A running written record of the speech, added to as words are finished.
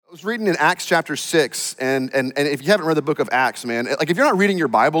I was reading in Acts chapter 6, and if you haven't read the book of Acts, man, like if you're not reading your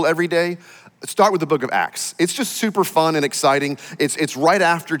Bible every day, start with the book of Acts. It's just super fun and exciting. It's right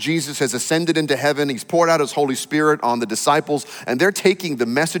after Jesus has ascended into heaven. He's poured out his Holy Spirit on the disciples, and they're taking the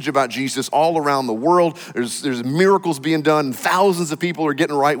message about Jesus all around the world. There's miracles being done, and thousands of people are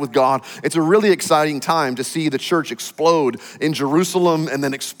getting right with God. It's a really exciting time to see the church explode in Jerusalem and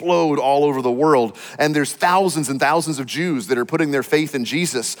then explode all over the world. And there's thousands and thousands of Jews that are putting their faith in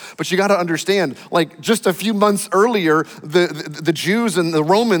Jesus. But you got to understand, like just a few months earlier, the Jews and the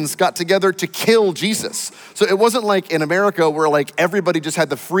Romans got together to kill Jesus. So it wasn't like in America where like everybody just had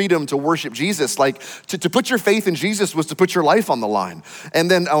the freedom to worship Jesus. Like to put your faith in Jesus was to put your life on the line.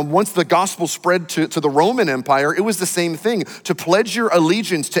 And then once the gospel spread to the Roman Empire, it was the same thing. To pledge your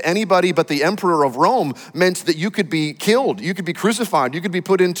allegiance to anybody but the emperor of Rome meant that you could be killed, you could be crucified, you could be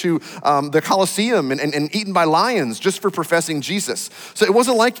put into the Colosseum and eaten by lions just for professing Jesus. So it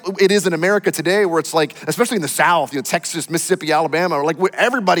wasn't like it is in America today where it's like, especially in the South, Texas, Mississippi, Alabama, like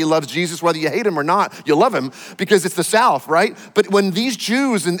everybody loves Jesus, whether you hate him or not, you love him because it's the South, right? But when these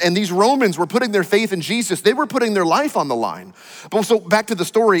Jews and these Romans were putting their faith in Jesus, they were putting their life on the line. But so back to the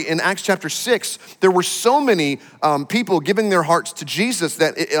story in Acts chapter 6, there were so many people giving their hearts to Jesus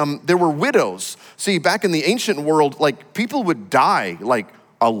that there were widows. See, back in the ancient world, like people would die like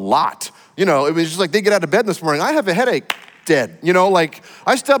a lot. It was just like they get out of bed this morning, I have a headache, dead. Like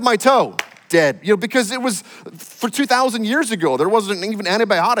I stubbed my toe, dead, because it was for 2,000 years ago. There wasn't even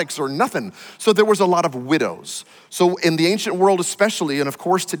antibiotics or nothing. So there was a lot of widows. So in the ancient world especially, and of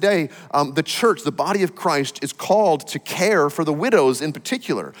course today, the church, the body of Christ is called to care for the widows in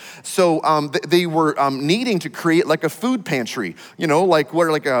particular. So they were needing to create like a food pantry, like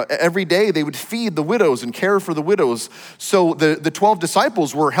where every day they would feed the widows and care for the widows. So the 12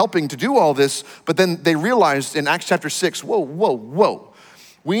 disciples were helping to do all this, but then they realized in Acts chapter 6, whoa.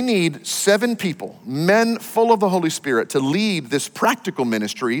 We need 7 people, men full of the Holy Spirit, to lead this practical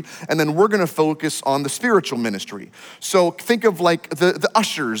ministry, and then we're gonna focus on the spiritual ministry. So think of like the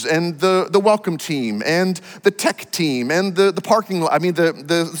ushers and the welcome team and the tech team and the parking lot,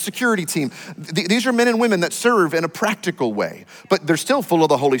 the security team. These are men and women that serve in a practical way, but they're still full of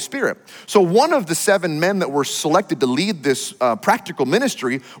the Holy Spirit. So one of the 7 men that were selected to lead this practical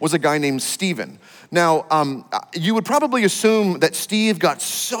ministry was a guy named Stephen. Now, you would probably assume that Steve got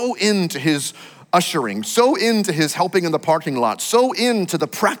so into his ushering, so into his helping in the parking lot, so into the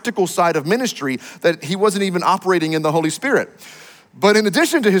practical side of ministry that he wasn't even operating in the Holy Spirit. But in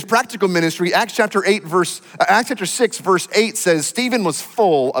addition to his practical ministry, Acts chapter 6, verse 8 says, Stephen was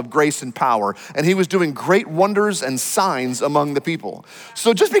full of grace and power, and he was doing great wonders and signs among the people.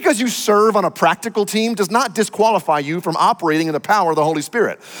 So just because you serve on a practical team does not disqualify you from operating in the power of the Holy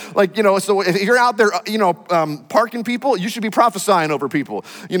Spirit. So if you're out there, parking people, you should be prophesying over people.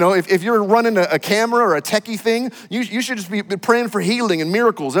 If you're running a camera or a techie thing, you should just be praying for healing and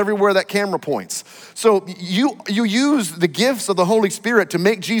miracles everywhere that camera points. So you use the gifts of the Holy Spirit to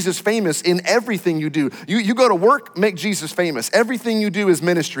make Jesus famous in everything you do. You go to work, make Jesus famous. Everything you do is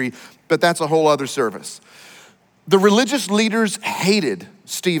ministry, but that's a whole other service. The religious leaders hated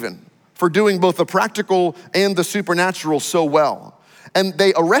Stephen for doing both the practical and the supernatural so well. And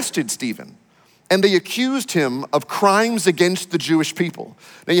they arrested Stephen, and they accused him of crimes against the Jewish people.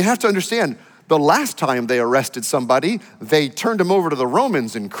 Now you have to understand, the last time they arrested somebody, they turned him over to the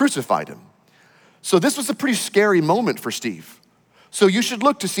Romans and crucified him. So this was a pretty scary moment for Steve. So you should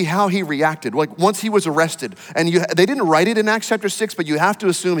look to see how he reacted. Like once he was arrested, and they didn't write it in Acts chapter 6, but you have to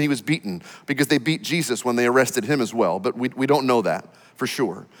assume he was beaten because they beat Jesus when they arrested him as well, but we don't know that for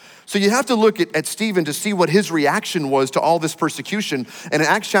sure. So you have to look at Stephen to see what his reaction was to all this persecution. And in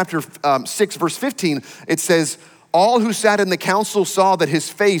Acts chapter 6, verse 15, it says, all who sat in the council saw that his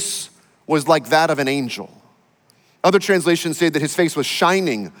face was like that of an angel. Other translations say that his face was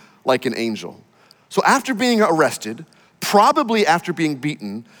shining like an angel. So after being arrested, probably after being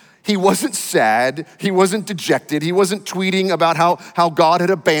beaten, he wasn't sad, he wasn't dejected, he wasn't tweeting about how God had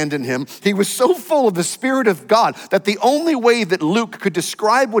abandoned him. He was so full of the Spirit of God that the only way that Luke could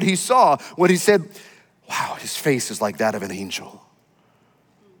describe what he saw, what he said, wow, his face is like that of an angel.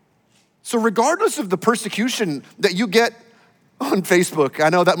 So regardless of the persecution that you get on Facebook, I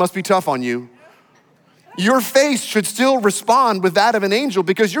know that must be tough on you, your face should still respond with that of an angel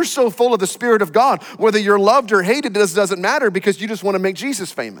because you're so full of the Spirit of God. Whether you're loved or hated, it doesn't matter because you just want to make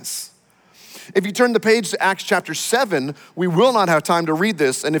Jesus famous. If you turn the page to Acts chapter 7, we will not have time to read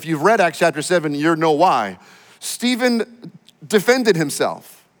this. And if you've read Acts chapter 7, you know why. Stephen defended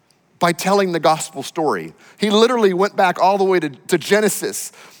himself by telling the gospel story. He literally went back all the way to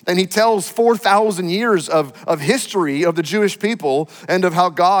Genesis And he tells 4,000 years of history of the Jewish people and of how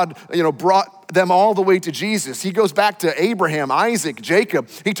God, brought them all the way to Jesus. He goes back to Abraham, Isaac, Jacob.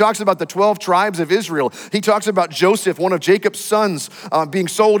 He talks about the 12 tribes of Israel. He talks about Joseph, one of Jacob's sons, being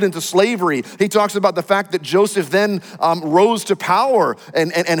sold into slavery. He talks about the fact that Joseph then rose to power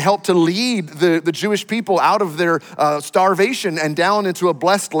and helped to lead the Jewish people out of their starvation and down into a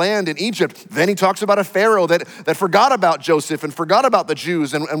blessed land in Egypt. Then he talks about a Pharaoh that forgot about Joseph and forgot about the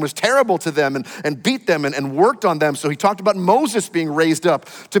Jews and was terrible to them and beat them and worked on them. So he talked about Moses being raised up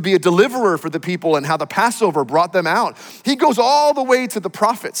to be a deliverer for the people and how the Passover brought them out. He goes all the way to the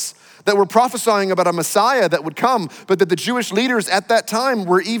prophets that were prophesying about a Messiah that would come, but that the Jewish leaders at that time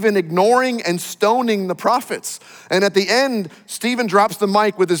were even ignoring and stoning the prophets. And at the end, Stephen drops the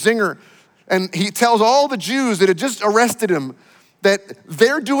mic with a zinger, and he tells all the Jews that had just arrested him that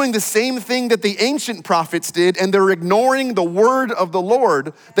they're doing the same thing that the ancient prophets did, and they're ignoring the word of the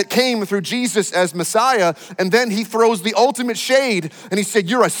Lord that came through Jesus as Messiah. And then he throws the ultimate shade, and he said,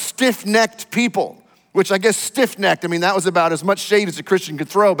 "You're a stiff-necked people," which I guess stiff-necked, that was about as much shade as a Christian could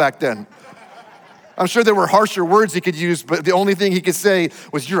throw back then. I'm sure there were harsher words he could use, but the only thing he could say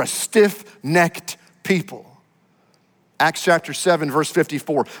was, "You're a stiff-necked people." Acts chapter 7, verse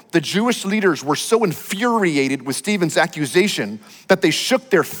 54. The Jewish leaders were so infuriated with Stephen's accusation that they shook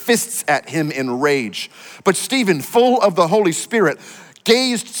their fists at him in rage. But Stephen, full of the Holy Spirit,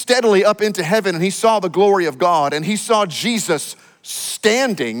 gazed steadily up into heaven, and he saw the glory of God, and he saw Jesus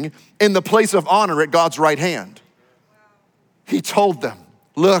standing in the place of honor at God's right hand. He told them,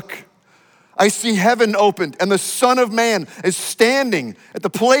 "Look, I see heaven opened, and the Son of Man is standing at the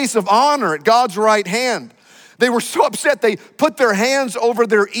place of honor at God's right hand." They were so upset, they put their hands over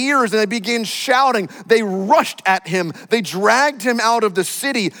their ears and they began shouting. They rushed at him. They dragged him out of the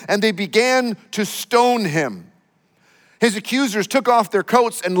city and they began to stone him. His accusers took off their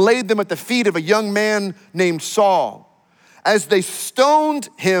coats and laid them at the feet of a young man named Saul. As they stoned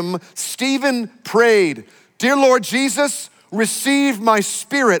him, Stephen prayed, "Dear Lord Jesus, receive my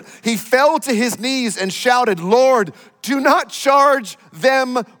spirit." He fell to his knees and shouted, "Lord, do not charge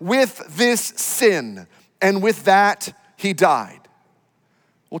them with this sin." And with that, he died.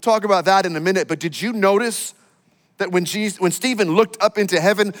 We'll talk about that in a minute, but did you notice that when Stephen looked up into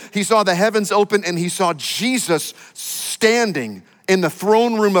heaven, he saw the heavens open and he saw Jesus standing in the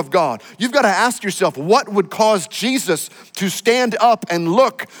throne room of God? You've got to ask yourself, what would cause Jesus to stand up and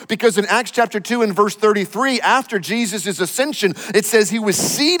look? Because in Acts chapter 2 and verse 33, after Jesus' ascension, it says he was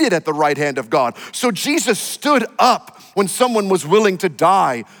seated at the right hand of God. So Jesus stood up when someone was willing to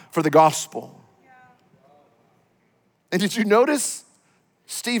die for the gospel. And did you notice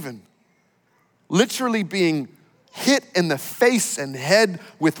Stephen literally being hit in the face and head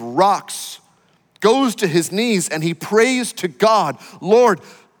with rocks, goes to his knees and he prays to God, "Lord,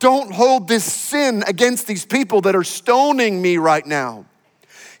 don't hold this sin against these people that are stoning me right now."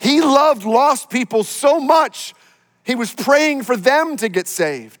 He loved lost people so much, he was praying for them to get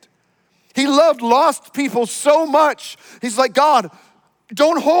saved. He loved lost people so much, he's like, "God,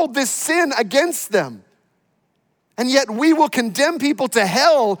 don't hold this sin against them." And yet we will condemn people to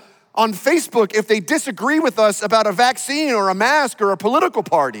hell on Facebook if they disagree with us about a vaccine or a mask or a political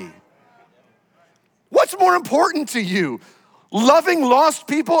party. What's more important to you? Loving lost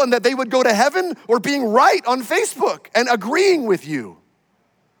people and that they would go to heaven, or being right on Facebook and agreeing with you?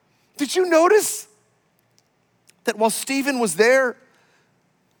 Did you notice that while Stephen was there,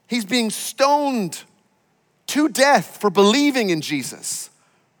 he's being stoned to death for believing in Jesus?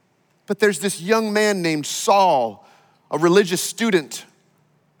 But there's this young man named Saul, a religious student,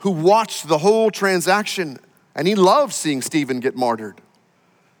 who watched the whole transaction, and he loved seeing Stephen get martyred.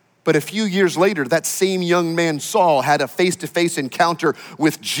 But a few years later, that same young man, Saul, had a face-to-face encounter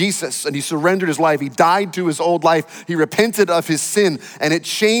with Jesus, and he surrendered his life. He died to his old life. He repented of his sin, and it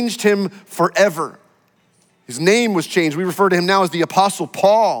changed him forever. His name was changed. We refer to him now as the Apostle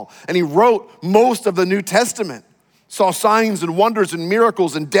Paul, and he wrote most of the New Testament. Saw signs and wonders and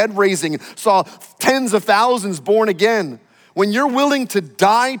miracles and dead raising, saw tens of thousands born again. When you're willing to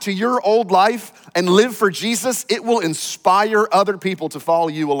die to your old life and live for Jesus, it will inspire other people to follow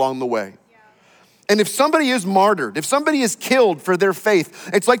you along the way. And if somebody is martyred, if somebody is killed for their faith,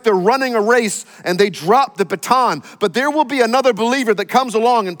 it's like they're running a race and they drop the baton, but there will be another believer that comes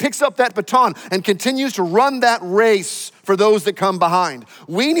along and picks up that baton and continues to run that race for those that come behind.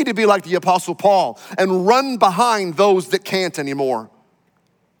 We need to be like the Apostle Paul and run behind those that can't anymore.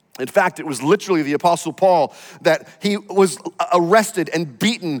 In fact, it was literally the Apostle Paul that he was arrested and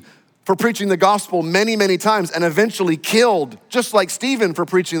beaten for preaching the gospel many, many times and eventually killed, just like Stephen for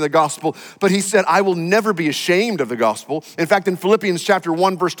preaching the gospel. But he said, I will never be ashamed of the gospel. In fact, in Philippians chapter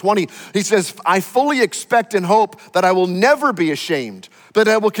 1, verse 20, he says, I fully expect and hope that I will never be ashamed, but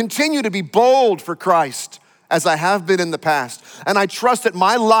I will continue to be bold for Christ as I have been in the past. And I trust that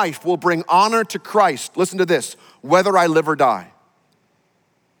my life will bring honor to Christ. Listen to this, whether I live or die.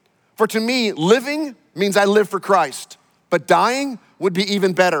 For to me, living means I live for Christ, but dying would be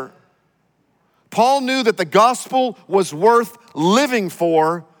even better. Paul knew that the gospel was worth living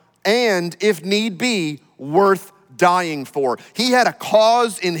for and, if need be, worth dying for. He had a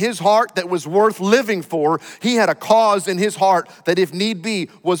cause in his heart that was worth living for. He had a cause in his heart that, if need be,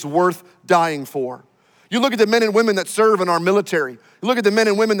 was worth dying for. You look at the men and women that serve in our military. You look at the men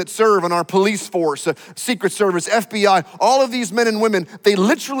and women that serve in our police force, Secret Service, FBI, all of these men and women, they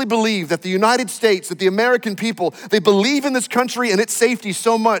literally believe that the United States, that the American people, they believe in this country and its safety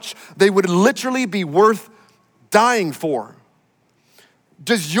so much, they would literally be worth dying for.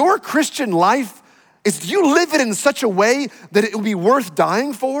 Does your Christian life, do you live it in such a way that it will be worth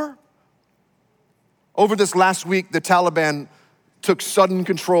dying for? Over this last week, the Taliban took sudden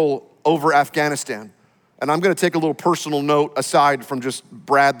control over Afghanistan. And I'm gonna take a little personal note aside from just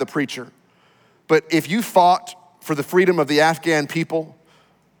Brad the preacher. But if you fought for the freedom of the Afghan people,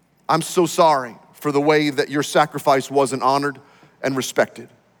 I'm so sorry for the way that your sacrifice wasn't honored and respected.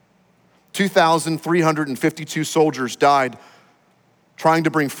 2,352 soldiers died trying to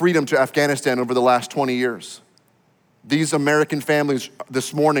bring freedom to Afghanistan over the last 20 years. These American families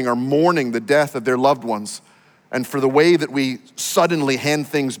this morning are mourning the death of their loved ones. And for the way that we suddenly hand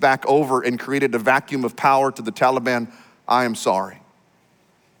things back over and created a vacuum of power to the Taliban, I am sorry.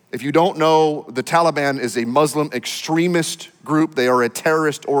 If you don't know, the Taliban is a Muslim extremist group. They are a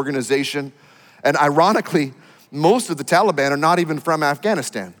terrorist organization. And ironically, most of the Taliban are not even from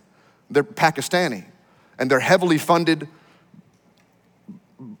Afghanistan. They're Pakistani. And they're heavily funded.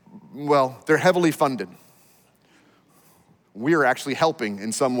 We are actually helping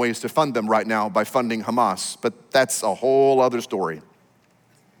in some ways to fund them right now by funding Hamas, but that's a whole other story.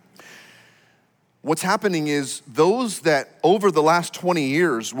 What's happening is those that over the last 20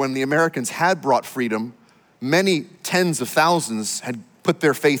 years, when the Americans had brought freedom, many tens of thousands had put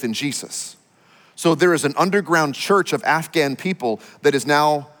their faith in Jesus. So there is an underground church of Afghan people that is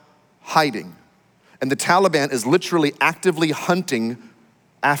now hiding. And the Taliban is literally actively hunting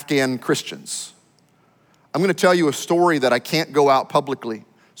Afghan Christians. I'm gonna tell you a story that I can't go out publicly.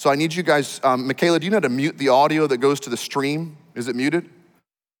 So I need you guys, Michaela, do you know how to mute the audio that goes to the stream? Is it muted?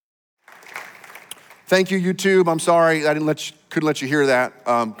 Thank you, YouTube. I'm sorry, I couldn't let you hear that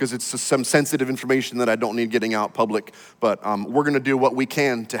because it's some sensitive information that I don't need getting out public. But we're gonna do what we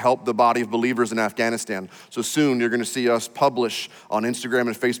can to help the body of believers in Afghanistan. So soon you're gonna see us publish on Instagram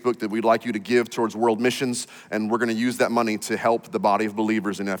and Facebook that we'd like you to give towards world missions, and we're gonna use that money to help the body of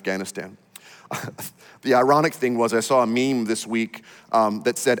believers in Afghanistan. The ironic thing was I saw a meme this week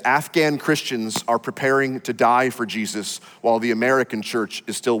that said Afghan Christians are preparing to die for Jesus while the American church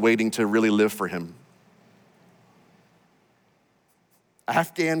is still waiting to really live for him.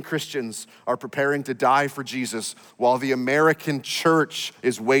 Afghan Christians are preparing to die for Jesus while the American church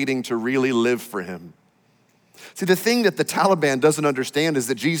is waiting to really live for him. See, the thing that the Taliban doesn't understand is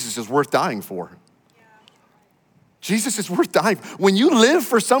that Jesus is worth dying for. Jesus is worth dying. When you live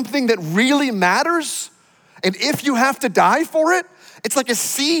for something that really matters, and if you have to die for it, it's like a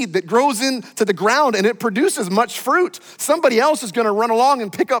seed that grows into the ground and it produces much fruit. Somebody else is gonna run along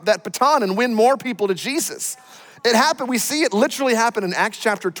and pick up that baton and win more people to Jesus. It happened, we see it literally happen in Acts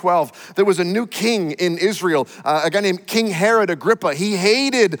chapter 12. There was a new king in Israel, a guy named King Herod Agrippa. He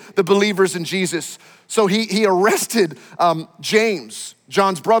hated the believers in Jesus. So he arrested James,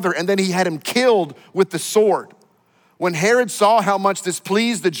 John's brother, and then he had him killed with the sword. When Herod saw how much this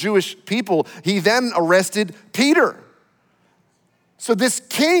pleased the Jewish people, he then arrested Peter. So this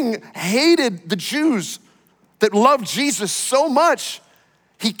king hated the Jews that loved Jesus so much,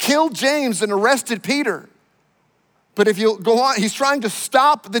 he killed James and arrested Peter. But if you go on, he's trying to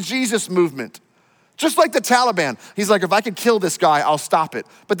stop the Jesus movement. Just like the Taliban. He's like, if I could kill this guy, I'll stop it.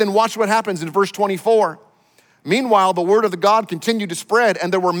 But then watch what happens in verse 24. Meanwhile, the word of the God continued to spread,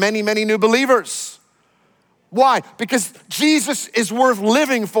 and there were many, many new believers. Why? Because Jesus is worth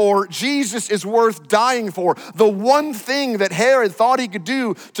living for. Jesus is worth dying for. The one thing that Herod thought he could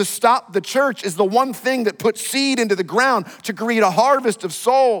do to stop the church is the one thing that put seed into the ground to create a harvest of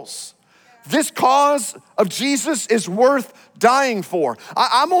souls. This cause of Jesus is worth dying for.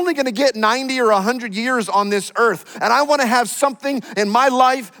 I'm only gonna get 90 or 100 years on this earth, and I wanna have something in my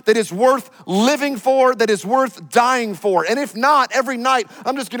life that is worth living for, that is worth dying for. And if not, every night,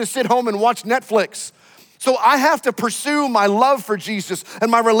 I'm just gonna sit home and watch Netflix. So I have to pursue my love for Jesus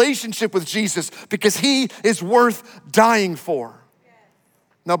and my relationship with Jesus because he is worth dying for.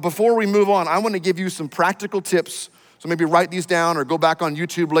 Now, before we move on, I wanna give you some practical tips. So maybe write these down or go back on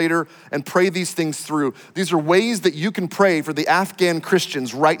YouTube later and pray these things through. These are ways that you can pray for the Afghan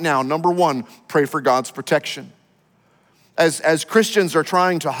Christians right now. Number one, pray for God's protection. As Christians are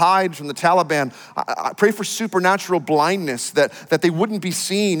trying to hide from the Taliban, I pray for supernatural blindness, that they wouldn't be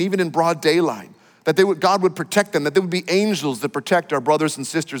seen even in broad daylight, that God would protect them, that there would be angels that protect our brothers and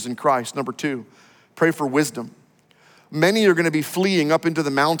sisters in Christ. Number two, pray for wisdom. Many are gonna be fleeing up into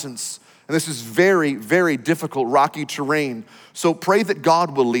the mountains. And this is very, very difficult, rocky terrain. So pray that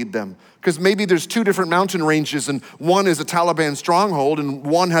God will lead them. Because maybe there's two different mountain ranges, and one is a Taliban stronghold, and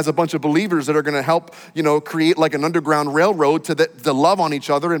one has a bunch of believers that are gonna help, create like an underground railroad to love on each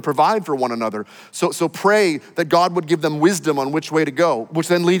other and provide for one another. So pray that God would give them wisdom on which way to go, which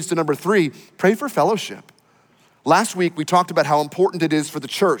then leads to number three, pray for fellowship. Last week, we talked about how important it is for the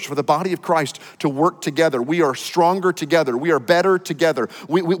church, for the body of Christ to work together. We are stronger together. We are better together.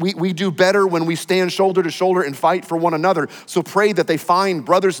 We do better when we stand shoulder to shoulder and fight for one another. So pray that they find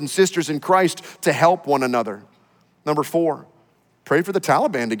brothers and sisters in Christ to help one another. Number four, pray for the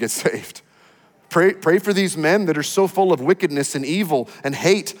Taliban to get saved. Pray for these men that are so full of wickedness and evil and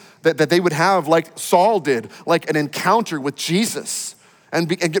hate that they would have, like Saul did, like an encounter with Jesus. And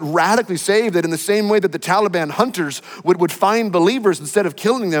get radically saved, that in the same way that the Taliban hunters would find believers instead of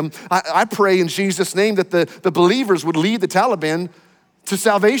killing them, I pray in Jesus' name that the believers would lead the Taliban to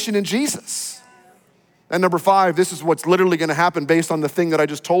salvation in Jesus. And number five, this is what's literally gonna happen based on the thing that I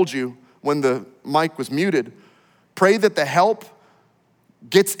just told you when the mic was muted. Pray that the help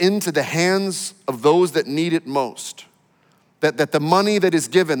gets into the hands of those that need it most. That the money that is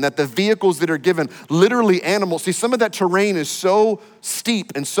given, that the vehicles that are given, literally animals. See, some of that terrain is so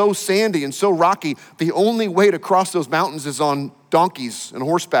steep and so sandy and so rocky, the only way to cross those mountains is on donkeys and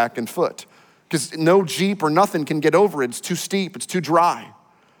horseback and foot, because no Jeep or nothing can get over it. It's too steep, it's too dry.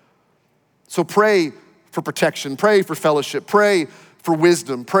 So pray for protection, pray for fellowship, pray for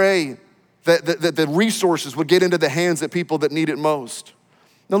wisdom, pray that the resources would get into the hands of people that need it most.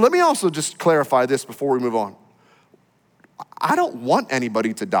 Now, let me also just clarify this before we move on. I don't want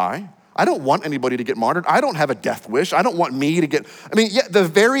anybody to die. I don't want anybody to get martyred. I don't have a death wish. I don't want me to get, the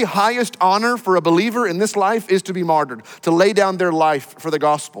very highest honor for a believer in this life is to be martyred, to lay down their life for the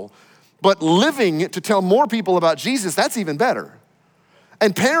gospel. But living to tell more people about Jesus, that's even better.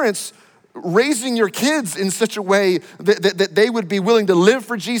 And parents, raising your kids in such a way that they would be willing to live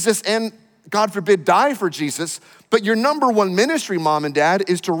for Jesus and, God forbid, die for Jesus. But your number one ministry, mom and dad,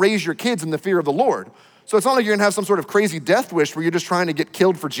 is to raise your kids in the fear of the Lord. So it's not like you're gonna have some sort of crazy death wish where you're just trying to get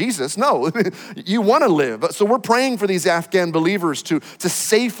killed for Jesus. No, you wanna live. So we're praying for these Afghan believers to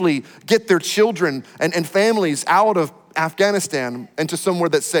safely get their children and families out of Afghanistan and to somewhere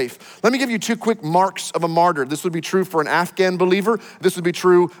that's safe. Let me give you two quick marks of a martyr. This would be true for an Afghan believer. This would be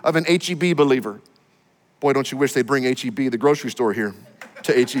true of an HEB believer. Boy, don't you wish they'd bring HEB, the grocery store, here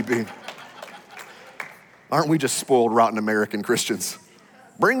to HEB. Aren't we just spoiled, rotten American Christians?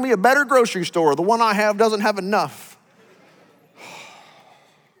 Bring me a better grocery store. The one I have doesn't have enough.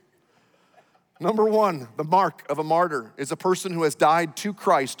 Number one, the mark of a martyr is a person who has died to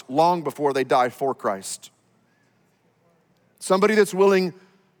Christ long before they die for Christ. Somebody that's willing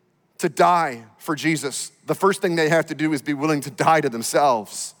to die for Jesus, the first thing they have to do is be willing to die to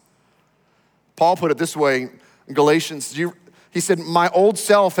themselves. Paul put it this way in Galatians. He said, my old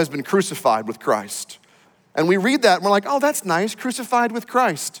self has been crucified with Christ. And we read that and we're like, oh, that's nice, crucified with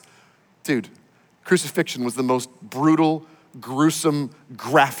Christ. Dude, crucifixion was the most brutal, gruesome,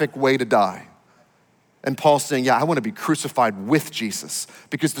 graphic way to die. And Paul's saying, yeah, I want to be crucified with Jesus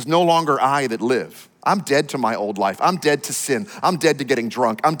because there's no longer I that live. I'm dead to my old life. I'm dead to sin. I'm dead to getting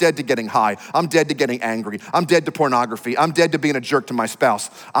drunk. I'm dead to getting high. I'm dead to getting angry. I'm dead to pornography. I'm dead to being a jerk to my spouse.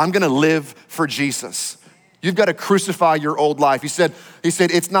 I'm gonna live for Jesus. You've got to crucify your old life. He said,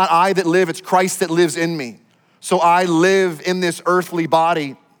 it's not I that live, it's Christ that lives in me. So I live in this earthly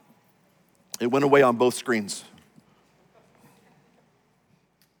body. It went away on both screens.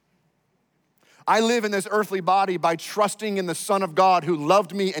 I live in this earthly body by trusting in the Son of God who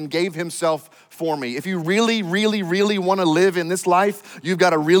loved me and gave himself for me. If you really, really, really want to live in this life, you've got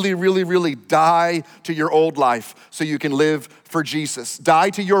to really, really, really die to your old life so you can live for Jesus.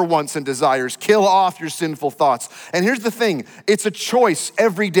 Die to your wants and desires. Kill off your sinful thoughts. And here's the thing, it's a choice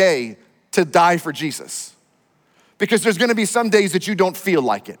every day to die for Jesus. Because there's gonna be some days that you don't feel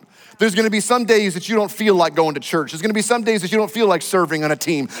like it. There's gonna be some days that you don't feel like going to church. There's gonna be some days that you don't feel like serving on a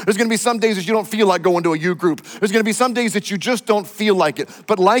team. There's gonna be some days that you don't feel like going to a youth group. There's gonna be some days that you just don't feel like it.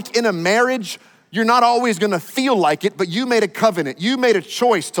 But like in a marriage, you're not always gonna feel like it, but you made a covenant. You made a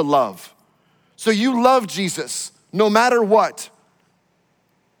choice to love. So you love Jesus no matter what.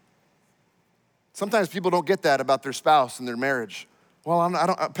 Sometimes people don't get that about their spouse and their marriage. Well,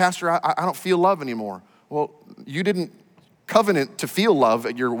 Pastor, I don't feel love anymore. Well, you didn't covenant to feel love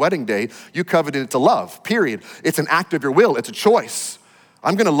at your wedding day. You covenanted to love, period. It's an act of your will. It's a choice.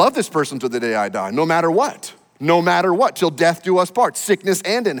 I'm gonna love this person till the day I die, no matter what. No matter what, till death do us part, sickness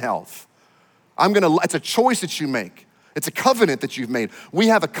and in health. It's a choice that you make. It's a covenant that you've made. We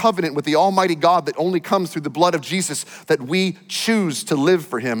have a covenant with the Almighty God that only comes through the blood of Jesus, that we choose to live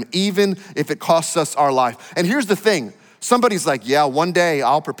for him, even if it costs us our life. And here's the thing. Somebody's like, yeah, one day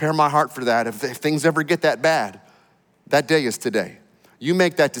I'll prepare my heart for that if things ever get that bad. That day is today. You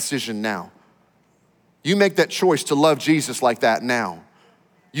make that decision now. You make that choice to love Jesus like that now.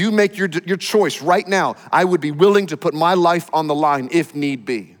 You make your choice right now. I would be willing to put my life on the line if need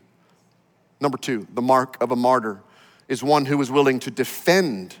be. Number 2, the mark of a martyr is one who is willing to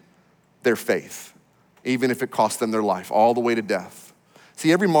defend their faith, even if it costs them their life, all the way to death.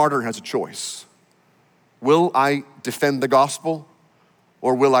 See, every martyr has a choice. Will I defend the gospel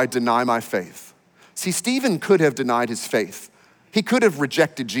or will I deny my faith? See, Stephen could have denied his faith. He could have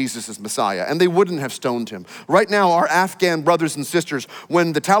rejected Jesus as Messiah and they wouldn't have stoned him. Right now, our Afghan brothers and sisters,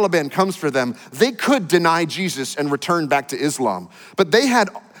 when the Taliban comes for them, they could deny Jesus and return back to Islam, but they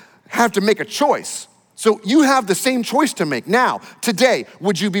have to make a choice. So you have the same choice to make now, today.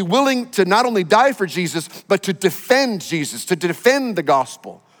 Would you be willing to not only die for Jesus, but to defend Jesus, to defend the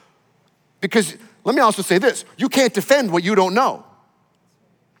gospel? Because let me also say this, you can't defend what you don't know.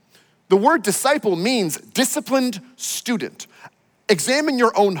 The word disciple means disciplined student. Examine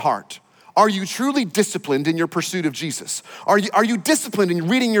your own heart. Are you truly disciplined in your pursuit of Jesus? Are you disciplined in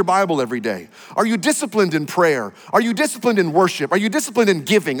reading your Bible every day? Are you disciplined in prayer? Are you disciplined in worship? Are you disciplined in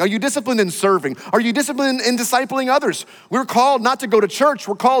giving? Are you disciplined in serving? Are you disciplined in discipling others? We're called not to go to church.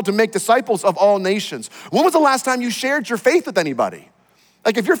 We're called to make disciples of all nations. When was the last time you shared your faith with anybody?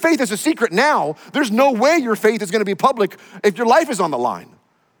 Like if your faith is a secret now, there's no way your faith is gonna be public if your life is on the line.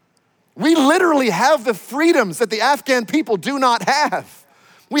 We literally have the freedoms that the Afghan people do not have.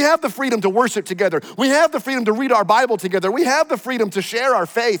 We have the freedom to worship together. We have the freedom to read our Bible together. We have the freedom to share our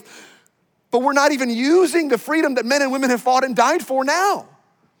faith, but we're not even using the freedom that men and women have fought and died for now.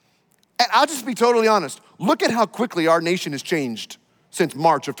 And I'll just be totally honest. Look at how quickly our nation has changed since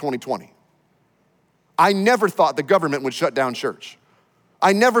March of 2020. I never thought the government would shut down church.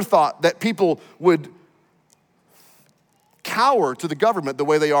 I never thought that people would cower to the government the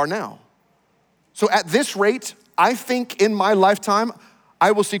way they are now. So at this rate, I think in my lifetime,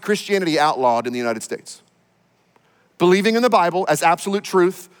 I will see Christianity outlawed in the United States. Believing in the Bible as absolute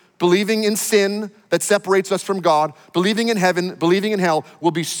truth, believing in sin that separates us from God, believing in heaven, believing in hell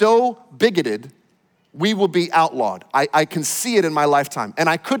will be so bigoted, we will be outlawed. I can see it in my lifetime, and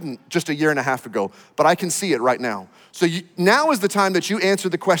I couldn't just a year and a half ago, but I can see it right now. So now is the time that you answer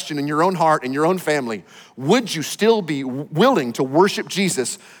the question in your own heart, in your own family, would you still be willing to worship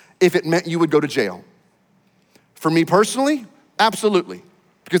Jesus if it meant you would go to jail? For me personally, absolutely.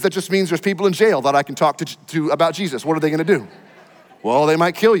 Because that just means there's people in jail that I can talk to about Jesus. What are they gonna do? Well, they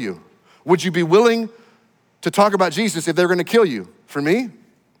might kill you. Would you be willing to talk about Jesus if they're gonna kill you? For me,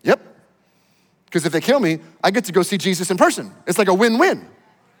 yep. Because if they kill me, I get to go see Jesus in person. It's like a win-win.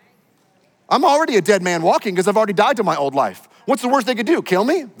 I'm already a dead man walking because I've already died to my old life. What's the worst they could do? Kill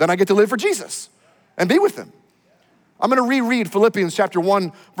me? Then I get to live for Jesus and be with him. I'm gonna reread Philippians chapter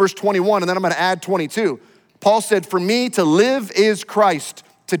 1, verse 21, and then I'm gonna add 22. Paul said, for me to live is Christ,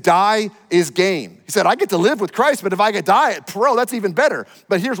 to die is gain. He said, I get to live with Christ, but if I could die, that's even better.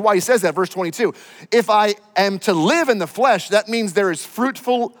 But here's why he says that, verse 22. If I am to live in the flesh, that means there is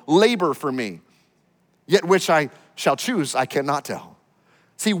fruitful labor for me, yet which I shall choose, I cannot tell.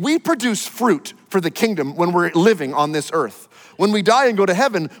 See, we produce fruit for the kingdom when we're living on this earth. When we die and go to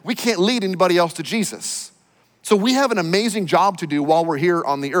heaven, we can't lead anybody else to Jesus. So we have an amazing job to do while we're here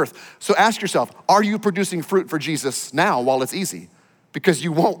on the earth. So ask yourself, are you producing fruit for Jesus now while it's easy? Because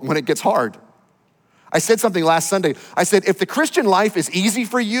you won't when it gets hard. I said something last Sunday. I said, if the Christian life is easy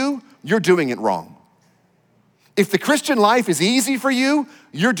for you, you're doing it wrong. If the Christian life is easy for you,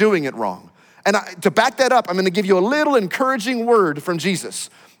 you're doing it wrong. And to back that up, I'm gonna give you a little encouraging word from Jesus.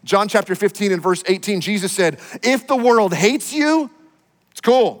 John chapter 15 and verse 18, Jesus said, if the world hates you, it's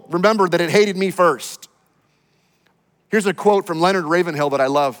cool. Remember that it hated me first. Here's a quote from Leonard Ravenhill that I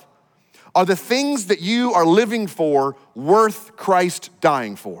love. Are the things that you are living for worth Christ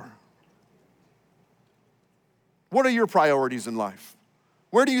dying for? What are your priorities in life?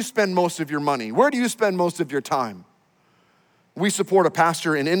 Where do you spend most of your money? Where do you spend most of your time? We support a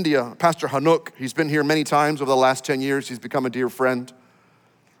pastor in India, Pastor Hanuk. He's been here many times over the last 10 years. He's become a dear friend.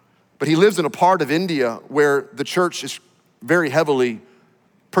 But he lives in a part of India where the church is very heavily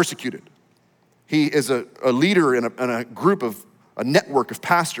persecuted. He is a leader in a group of, a network of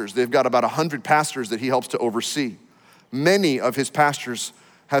pastors. They've got about 100 pastors that he helps to oversee. Many of his pastors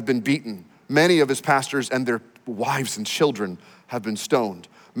have been beaten. Many of his pastors and their wives and children have been stoned.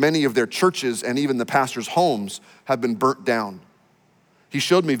 Many of their churches and even the pastors' homes have been burnt down. He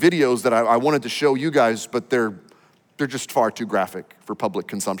showed me videos that I wanted to show you guys, but they're just far too graphic for public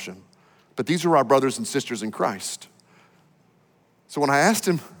consumption. But these are our brothers and sisters in Christ. So when I asked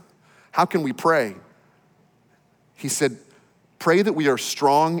him, how can we pray? He said, pray that we are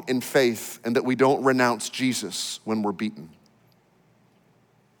strong in faith and that we don't renounce Jesus when we're beaten.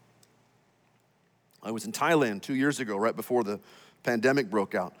 I was in Thailand 2 years ago, right before the pandemic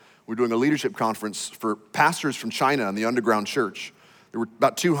broke out. We're doing a leadership conference for pastors from China in the underground church. There were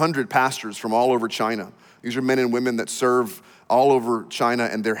about 200 pastors from all over China. These are men and women that serve all over China,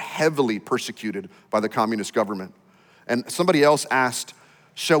 and they're heavily persecuted by the communist government. And somebody else asked,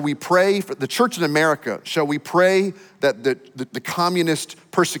 shall we pray for the church in America? Shall we pray that the communist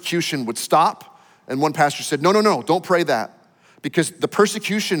persecution would stop? And one pastor said, no, don't pray that. Because the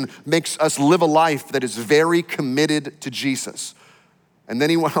persecution makes us live a life that is very committed to Jesus. And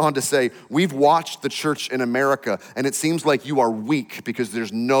then he went on to say, we've watched the church in America, and it seems like you are weak because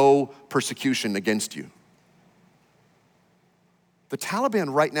there's no persecution against you. The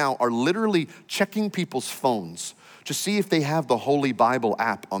Taliban right now are literally checking people's phones to see if they have the Holy Bible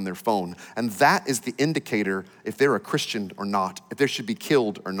app on their phone. And that is the indicator if they're a Christian or not, if they should be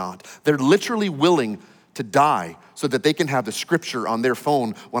killed or not. They're literally willing to die so that they can have the scripture on their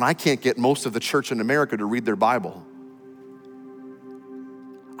phone when I can't get most of the church in America to read their Bible.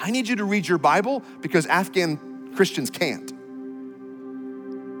 I need you to read your Bible because Afghan Christians can't.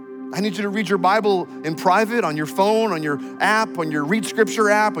 I need you to read your Bible in private, on your phone, on your app, on your Read Scripture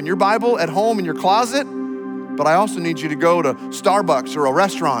app, on your Bible at home in your closet. But I also need you to go to Starbucks or a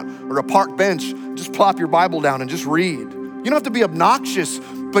restaurant or a park bench, just plop your Bible down and just read. You don't have to be obnoxious,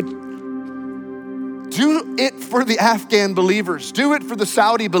 but do it for the Afghan believers. Do it for the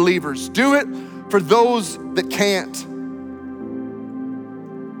Saudi believers. Do it for those that can't.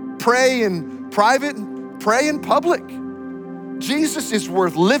 Pray in private, pray in public. Jesus is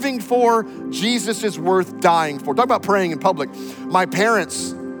worth living for. Jesus is worth dying for. Talk about praying in public. My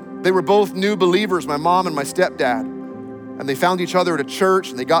parents, they were both new believers, my mom and my stepdad. And they found each other at a church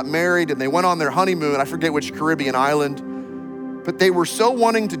and they got married and they went on their honeymoon. I forget which Caribbean island. But they were so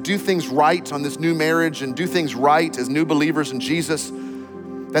wanting to do things right on this new marriage and do things right as new believers in Jesus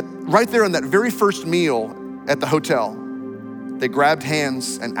that right there on that very first meal at the hotel, they grabbed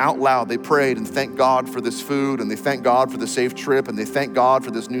hands and out loud they prayed and thanked God for this food and they thanked God for the safe trip and they thanked God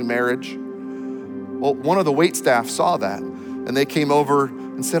for this new marriage. Well, one of the wait staff saw that and they came over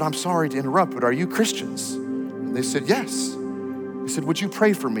and said, I'm sorry to interrupt, but are you Christians? And they said, yes. He said, would you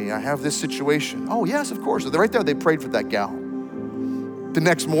pray for me? I have this situation. Oh, yes, of course. So right there, they prayed for that gal. The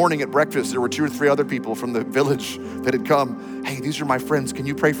next morning at breakfast, there were 2 or 3 other people from the village that had come. Hey, these are my friends. Can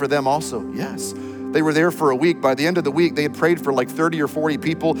you pray for them also? Yes. They were there for a week. By the end of the week, they had prayed for like 30 or 40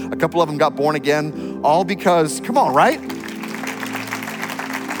 people. A couple of them got born again, all because, come on, right?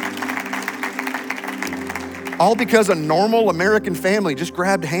 All because a normal American family just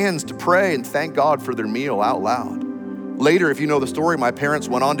grabbed hands to pray and thank God for their meal out loud. Later, if you know the story, my parents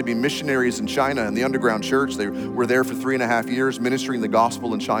went on to be missionaries in China in the underground church. They were there for 3.5 years ministering the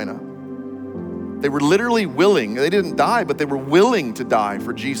gospel in China. They were literally willing, they didn't die, but they were willing to die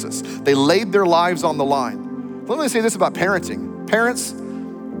for Jesus. They laid their lives on the line. Let me say this about parenting. Parents,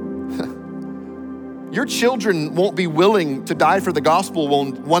 your children won't be willing to die for the gospel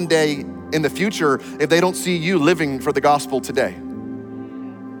one day in the future if they don't see you living for the gospel today.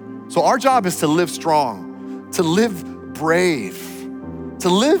 So our job is to live strong, to live brave, to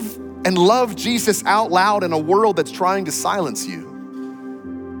live and love Jesus out loud in a world that's trying to silence you.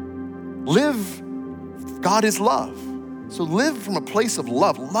 Live, God is love. So live from a place of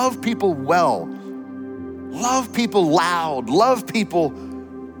love. Love people well. Love people loud. Love people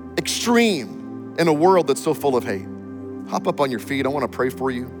extreme in a world that's so full of hate. Hop up on your feet. I want to pray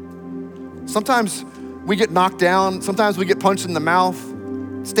for you. Sometimes we get knocked down. Sometimes we get punched in the mouth.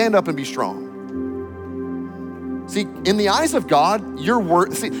 Stand up and be strong. See, in the eyes of God, you're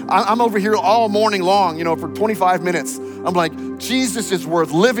worth, see, I'm over here all morning long, for 25 minutes. I'm like, Jesus is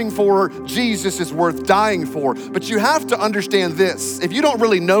worth living for, Jesus is worth dying for. But you have to understand this. If you don't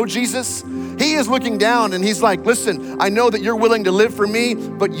really know Jesus, he is looking down and he's like, listen, I know that you're willing to live for me,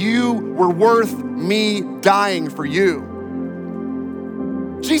 but you were worth me dying for you.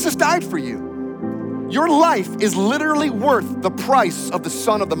 Jesus died for you. Your life is literally worth the price of the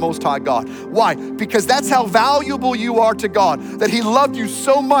Son of the Most High God. Why? Because that's how valuable you are to God, that he loved you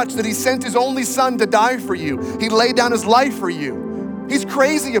so much that he sent his only Son to die for you. He laid down his life for you. He's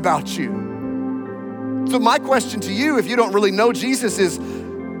crazy about you. So my question to you, if you don't really know Jesus, is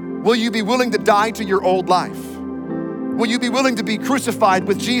will you be willing to die to your old life? Will you be willing to be crucified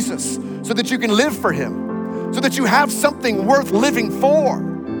with Jesus so that you can live for him, so that you have something worth living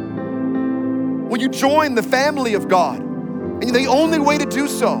for? Will you join the family of God? And the only way to do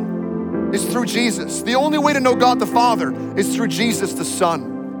so is through Jesus. The only way to know God the Father is through Jesus the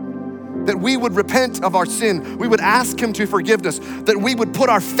Son. That we would repent of our sin, we would ask him to forgive us, that we would put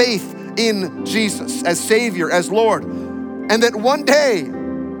our faith in Jesus as Savior, as Lord, and that one day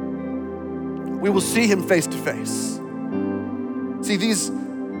we will see him face to face. See, these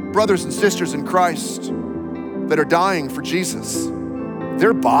brothers and sisters in Christ that are dying for Jesus,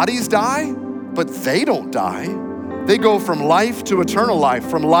 their bodies die, but they don't die. They go from life to eternal life,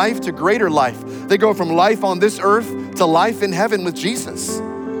 from life to greater life. They go from life on this earth to life in heaven with Jesus.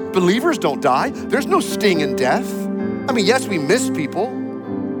 Believers don't die. There's no sting in death. I mean, yes, we miss people,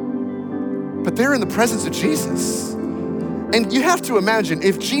 but they're in the presence of Jesus. And you have to imagine,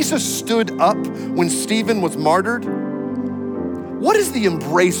 if Jesus stood up when Stephen was martyred, what is the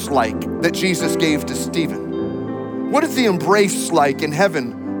embrace like that Jesus gave to Stephen? What is the embrace like in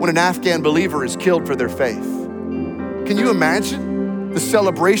heaven when an Afghan believer is killed for their faith? Can you imagine the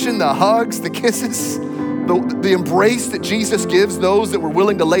celebration, the hugs, the kisses, the embrace that Jesus gives those that were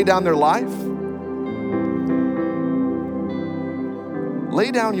willing to lay down their life?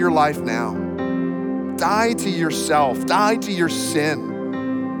 Lay down your life now. Die to yourself, die to your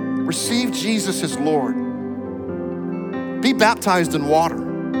sin. Receive Jesus as Lord. Be baptized in water.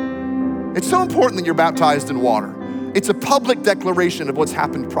 It's so important that you're baptized in water. It's a public declaration of what's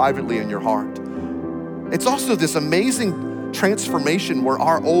happened privately in your heart. It's also this amazing transformation where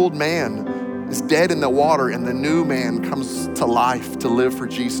our old man is dead in the water and the new man comes to life to live for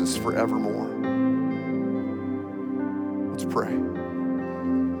Jesus forevermore. Let's pray.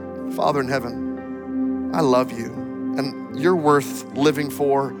 Father in heaven, I love you and you're worth living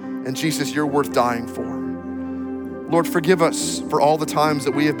for, and Jesus, you're worth dying for. Lord, forgive us for all the times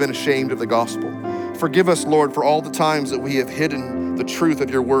that we have been ashamed of the gospel. Forgive us, Lord, for all the times that we have hidden the truth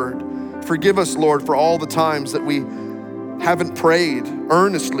of your word. Forgive us, Lord, for all the times that we haven't prayed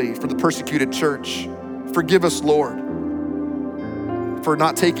earnestly for the persecuted church. Forgive us, Lord, for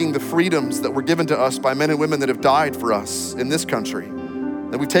not taking the freedoms that were given to us by men and women that have died for us in this country,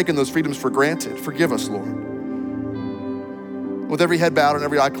 that we've taken those freedoms for granted. Forgive us, Lord. With every head bowed and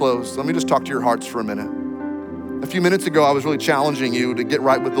every eye closed, let me just talk to your hearts for a minute. A few minutes ago, I was really challenging you to get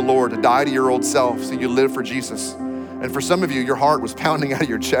right with the Lord, to die to your old self so you live for Jesus. And for some of you, your heart was pounding out of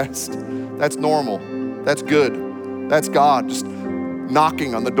your chest. That's normal. That's good. That's God just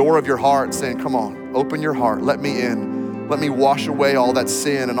knocking on the door of your heart saying, come on, open your heart, let me in. Let me wash away all that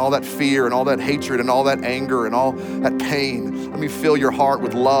sin and all that fear and all that hatred and all that anger and all that pain. Let me fill your heart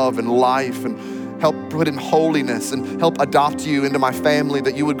with love and life and help put in holiness and help adopt you into my family,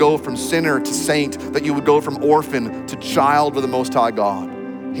 that you would go from sinner to saint, that you would go from orphan to child with the Most High God.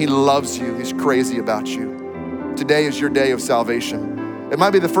 He loves you. He's crazy about you. Today is your day of salvation. It might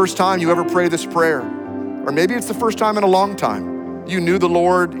be the first time you ever pray this prayer, or maybe it's the first time in a long time. You knew the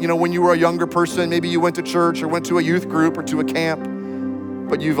Lord, when you were a younger person. Maybe you went to church or went to a youth group or to a camp,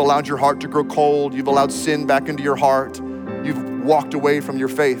 but you've allowed your heart to grow cold. You've allowed sin back into your heart. You've walked away from your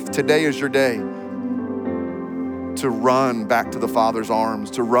faith. Today is your day to run back to the Father's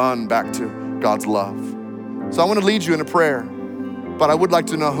arms, to run back to God's love. So I want to lead you in a prayer, but I would like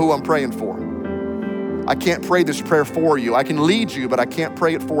to know who I'm praying for. I can't pray this prayer for you. I can lead you, but I can't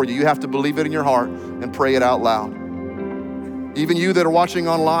pray it for you. You have to believe it in your heart and pray it out loud. Even you that are watching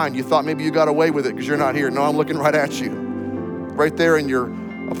online, you thought maybe you got away with it because you're not here. No, I'm looking right at you. Right there in your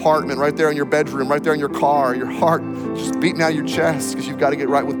apartment, right there in your bedroom, right there in your car, your heart just beating out your chest because you've got to get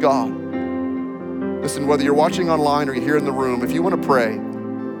right with God. Listen, whether you're watching online or you're here in the room, if you want to pray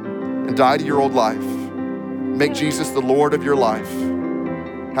and die to your old life, make Jesus the Lord of your life,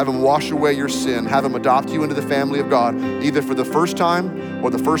 have him wash away your sin, have him adopt you into the family of God, either for the first time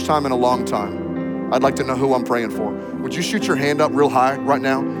or the first time in a long time, I'd like to know who I'm praying for. Would you shoot your hand up real high right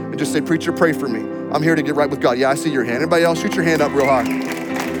now and just say, preacher, pray for me. I'm here to get right with God. Yeah, I see your hand. Anybody else? Shoot your hand up real high.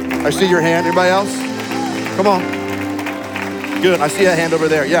 I see your hand. Anybody else? Come on. Good. I see a hand over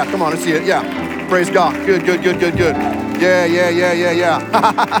there. Yeah, come on. I see it. Yeah. Praise God. Good. Yeah.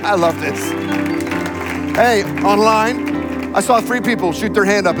 I love this. Hey, online, I saw 3 people shoot their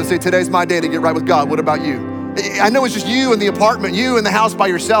hand up and say, today's my day to get right with God. What about you? I know it's just you in the apartment, you in the house by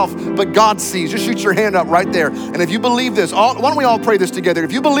yourself, but God sees. Just shoot your hand up right there. And if you believe this, why don't we all pray this together?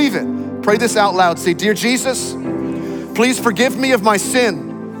 If you believe it, pray this out loud. Say, dear Jesus, please forgive me of my sin.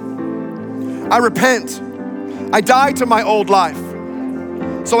 I repent. I die to my old life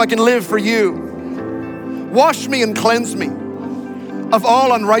so I can live for you. Wash me and cleanse me of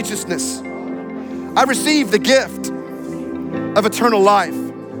all unrighteousness. I receive the gift of eternal life.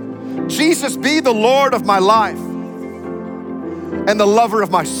 Jesus, be the Lord of my life and the lover of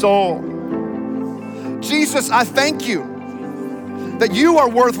my soul. Jesus, I thank you that you are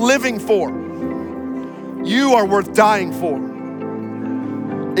worth living for. You are worth dying for.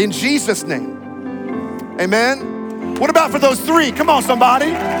 In Jesus' name, amen. What about for those 3? Come on, somebody.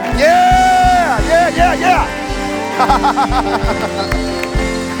 Yeah.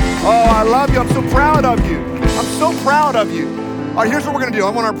 Oh, I love you. I'm so proud of you. I'm so proud of you. All right, here's what we're gonna do. I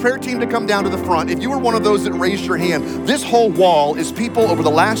want our prayer team to come down to the front. If you were one of those that raised your hand, this whole wall is people over the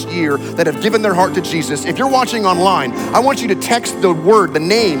last year that have given their heart to Jesus. If you're watching online, I want you to text the word, the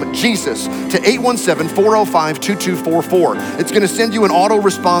name, Jesus, to 817-405-2244. It's gonna send you an auto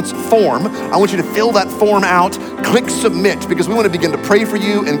response form. I want you to fill that form out, click submit, because we wanna begin to pray for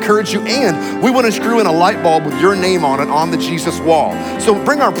you, encourage you, and we wanna screw in a light bulb with your name on it on the Jesus wall. So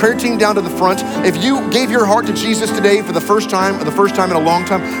bring our prayer team down to the front. If you gave your heart to Jesus today for the first time, or the first time in a long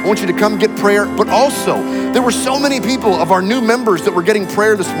time, I want you to come get prayer. But also, there were so many people of our new members that were getting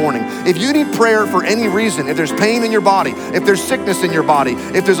prayer this morning. If you need prayer for any reason, if there's pain in your body, if there's sickness in your body,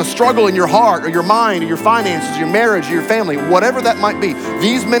 if there's a struggle in your heart or your mind or your finances, your marriage or your family, whatever that might be,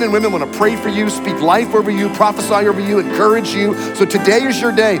 these men and women want to pray for you, speak life over you, prophesy over you, encourage you. So today is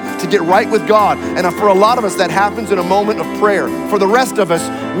your day to get right with God. And for a lot of us, that happens in a moment of prayer. For the rest of us,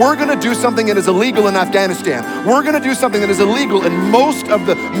 we're gonna do something that is illegal in Afghanistan. We're gonna do something that is illegal in most of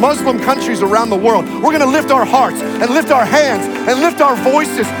the Muslim countries around the world. We're gonna lift our hearts and lift our hands and lift our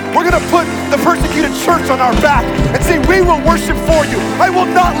voices. We're gonna put the persecuted church on our back and say, we will worship for you. I will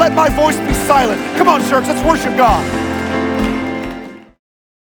not let my voice be silent. Come on, church, let's worship God.